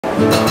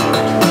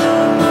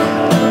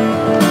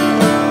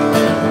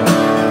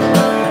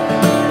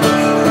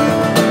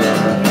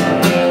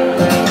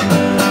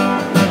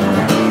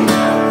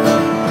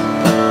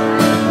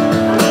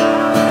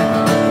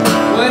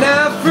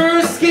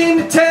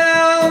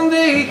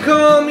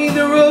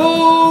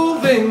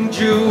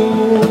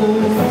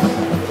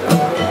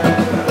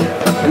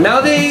Now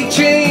they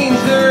change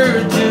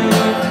their tune,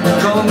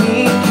 call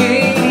me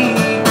Katie.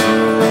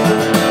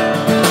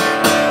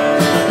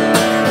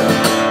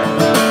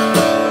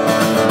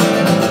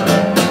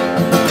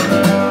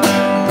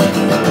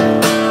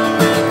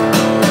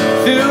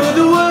 Through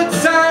the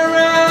woods I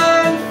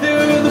run,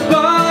 through the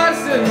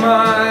bars and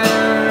mines,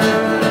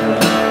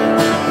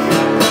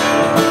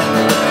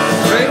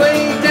 straight way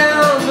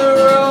down the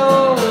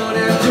road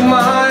and to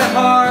my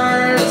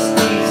heart's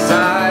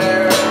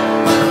desire.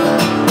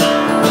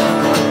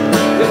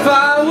 If I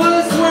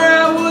was where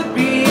I would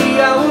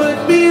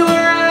be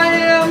where I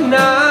am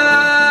now.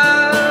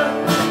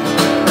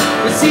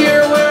 It's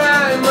here where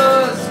I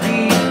must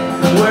be,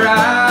 where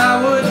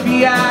I would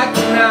be, I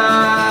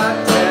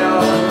cannot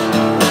tell.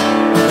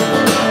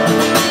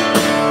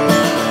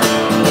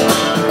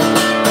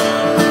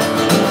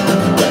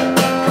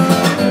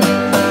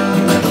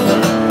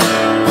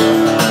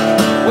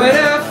 When I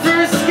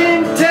first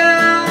came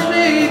down,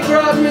 they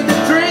brought me the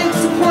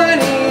drinks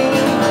aplenty.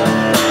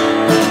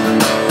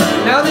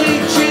 Now they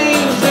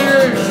change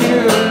their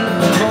tune,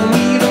 told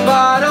me the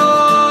bottle's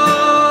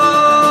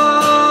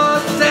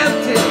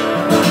empty.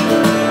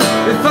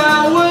 If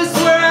I was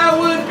where I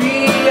would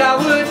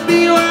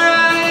be where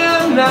I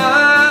am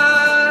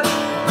not.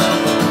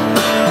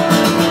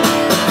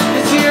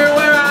 It's here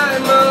where I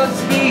must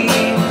be,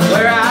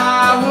 where I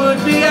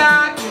would be,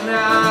 I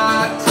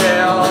cannot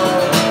tell.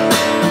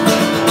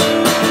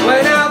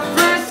 When I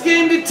first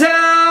came to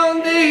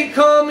town, they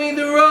called me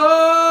the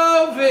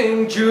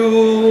roving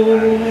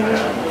Jew.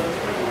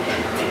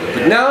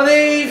 But now